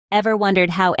Ever wondered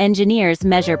how engineers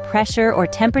measure pressure or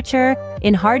temperature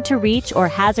in hard-to-reach or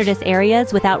hazardous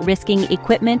areas without risking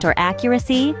equipment or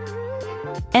accuracy?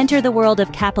 Enter the world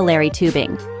of capillary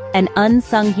tubing, an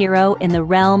unsung hero in the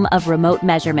realm of remote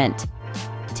measurement.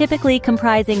 Typically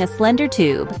comprising a slender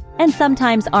tube, and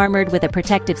sometimes armored with a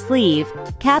protective sleeve,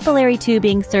 capillary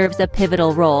tubing serves a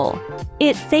pivotal role.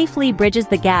 It safely bridges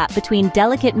the gap between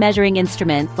delicate measuring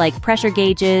instruments like pressure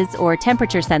gauges or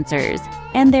temperature sensors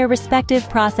and their respective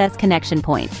process connection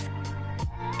points.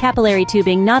 Capillary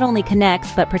tubing not only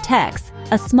connects but protects,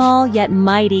 a small yet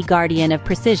mighty guardian of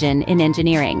precision in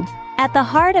engineering. At the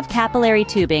heart of capillary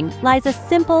tubing lies a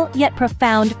simple yet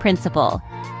profound principle.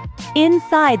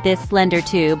 Inside this slender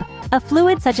tube, a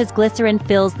fluid such as glycerin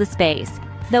fills the space,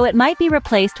 though it might be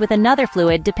replaced with another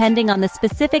fluid depending on the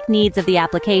specific needs of the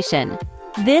application.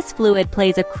 This fluid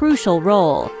plays a crucial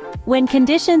role. When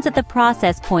conditions at the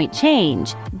process point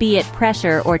change, be it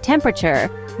pressure or temperature,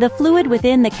 the fluid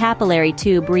within the capillary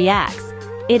tube reacts.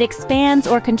 It expands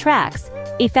or contracts,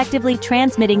 effectively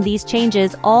transmitting these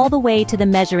changes all the way to the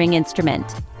measuring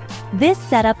instrument. This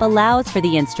setup allows for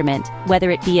the instrument,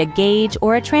 whether it be a gauge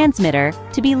or a transmitter,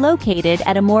 to be located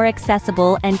at a more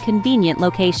accessible and convenient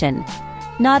location.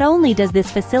 Not only does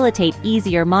this facilitate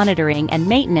easier monitoring and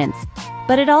maintenance,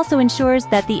 but it also ensures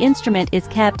that the instrument is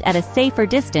kept at a safer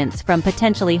distance from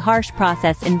potentially harsh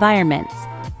process environments.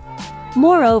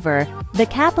 Moreover, the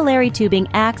capillary tubing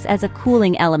acts as a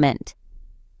cooling element.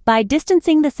 By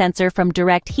distancing the sensor from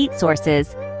direct heat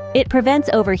sources, it prevents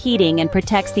overheating and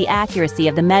protects the accuracy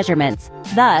of the measurements.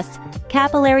 Thus,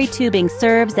 capillary tubing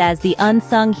serves as the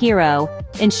unsung hero,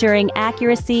 ensuring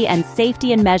accuracy and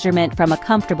safety in measurement from a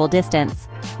comfortable distance.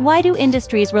 Why do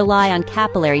industries rely on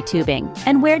capillary tubing,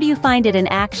 and where do you find it in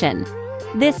action?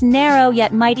 This narrow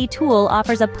yet mighty tool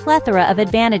offers a plethora of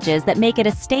advantages that make it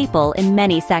a staple in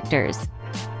many sectors.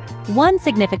 One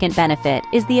significant benefit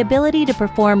is the ability to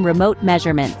perform remote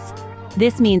measurements.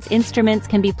 This means instruments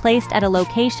can be placed at a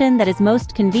location that is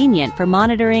most convenient for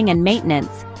monitoring and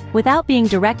maintenance, without being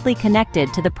directly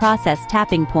connected to the process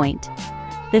tapping point.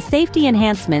 The safety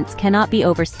enhancements cannot be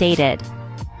overstated.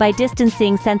 By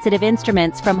distancing sensitive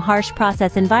instruments from harsh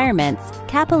process environments,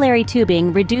 capillary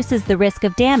tubing reduces the risk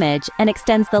of damage and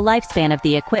extends the lifespan of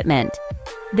the equipment.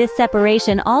 This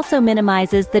separation also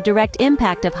minimizes the direct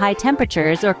impact of high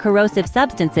temperatures or corrosive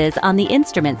substances on the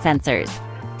instrument sensors.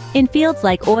 In fields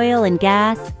like oil and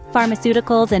gas,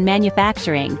 pharmaceuticals, and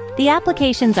manufacturing, the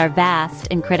applications are vast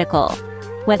and critical.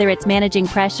 Whether it's managing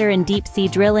pressure in deep-sea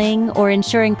drilling or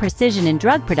ensuring precision in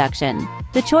drug production,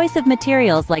 the choice of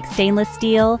materials like stainless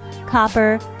steel,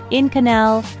 copper,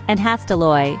 Inconel, and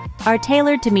Hastelloy are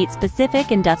tailored to meet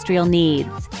specific industrial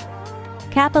needs.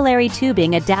 Capillary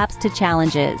tubing adapts to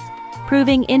challenges,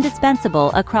 proving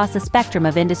indispensable across a spectrum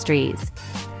of industries.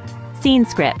 Scene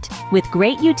script: with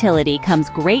great utility comes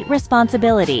great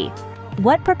responsibility.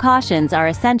 What precautions are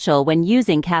essential when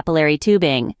using capillary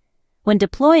tubing? When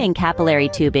deploying capillary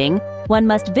tubing, one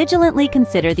must vigilantly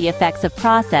consider the effects of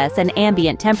process and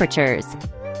ambient temperatures.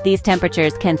 These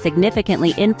temperatures can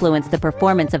significantly influence the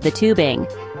performance of the tubing.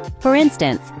 For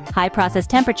instance, high process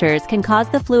temperatures can cause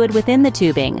the fluid within the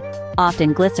tubing,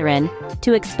 often glycerin,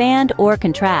 to expand or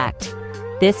contract.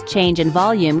 This change in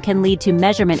volume can lead to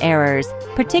measurement errors,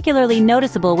 particularly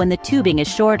noticeable when the tubing is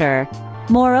shorter.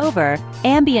 Moreover,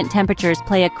 ambient temperatures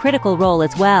play a critical role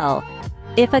as well.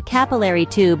 If a capillary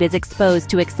tube is exposed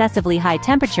to excessively high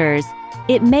temperatures,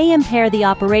 it may impair the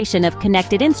operation of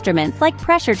connected instruments like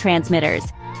pressure transmitters,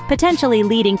 potentially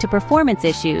leading to performance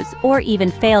issues or even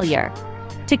failure.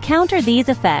 To counter these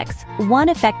effects, one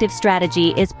effective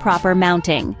strategy is proper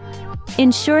mounting.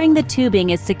 Ensuring the tubing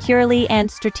is securely and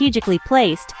strategically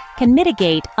placed can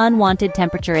mitigate unwanted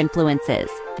temperature influences.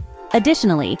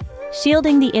 Additionally,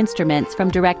 shielding the instruments from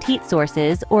direct heat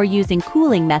sources or using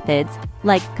cooling methods,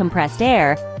 like compressed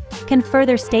air, can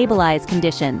further stabilize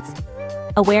conditions.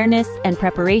 Awareness and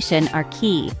preparation are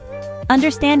key.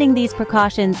 Understanding these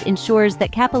precautions ensures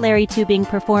that capillary tubing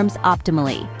performs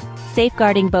optimally,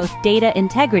 safeguarding both data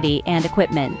integrity and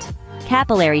equipment.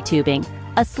 Capillary tubing,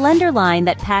 a slender line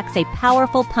that packs a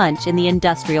powerful punch in the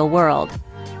industrial world.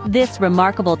 This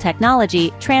remarkable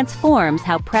technology transforms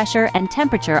how pressure and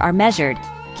temperature are measured,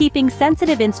 keeping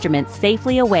sensitive instruments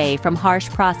safely away from harsh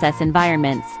process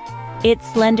environments. Its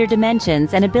slender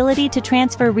dimensions and ability to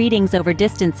transfer readings over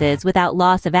distances without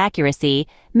loss of accuracy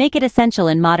make it essential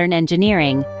in modern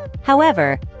engineering.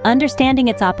 However, understanding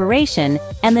its operation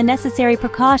and the necessary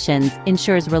precautions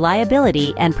ensures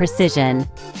reliability and precision.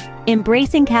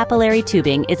 Embracing capillary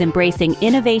tubing is embracing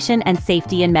innovation and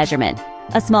safety in measurement,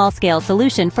 a small-scale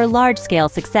solution for large-scale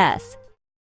success.